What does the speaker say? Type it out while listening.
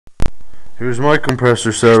Here's my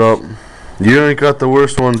compressor setup. You ain't got the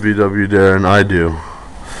worst one, VW Darren. I do.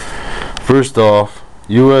 First off,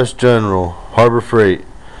 U.S. General Harbor Freight,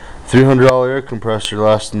 $300 air compressor,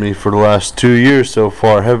 lasted me for the last 2 years so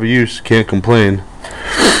far. Heavy use, can't complain.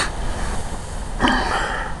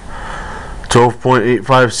 12.85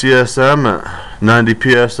 CSM at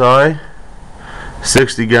 90 psi,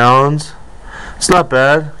 60 gallons. It's not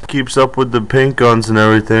bad. Keeps up with the paint guns and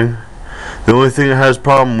everything. The only thing it has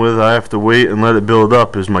problem with, I have to wait and let it build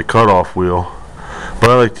up, is my cutoff wheel. But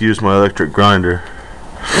I like to use my electric grinder.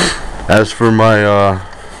 As for my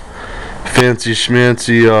fancy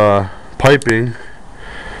schmancy piping,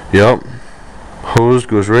 yep, hose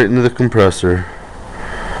goes right into the compressor.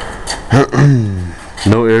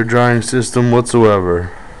 No air drying system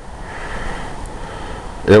whatsoever.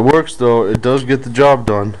 It works though. It does get the job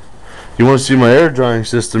done. You want to see my air drying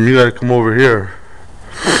system, you gotta come over here.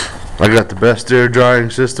 I got the best air drying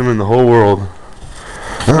system in the whole world.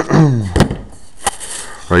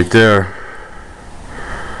 Right there.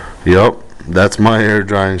 Yep, that's my air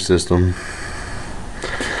drying system.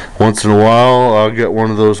 Once in a while I'll get one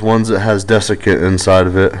of those ones that has desiccant inside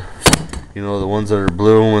of it. You know, the ones that are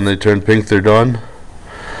blue, when they turn pink they're done.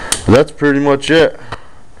 But that's pretty much it.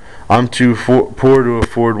 I'm too poor to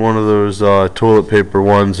afford one of those toilet paper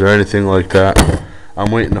ones or anything like that. I'm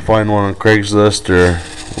waiting to find one on Craigslist, or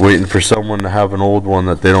waiting for someone to have an old one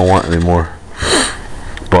that they don't want anymore.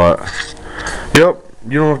 But yep,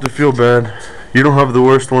 you don't have to feel bad. You don't have the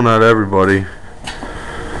worst one out of everybody.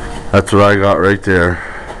 That's what I got right there.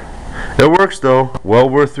 It works though. Well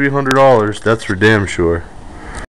worth $300, that's for damn sure.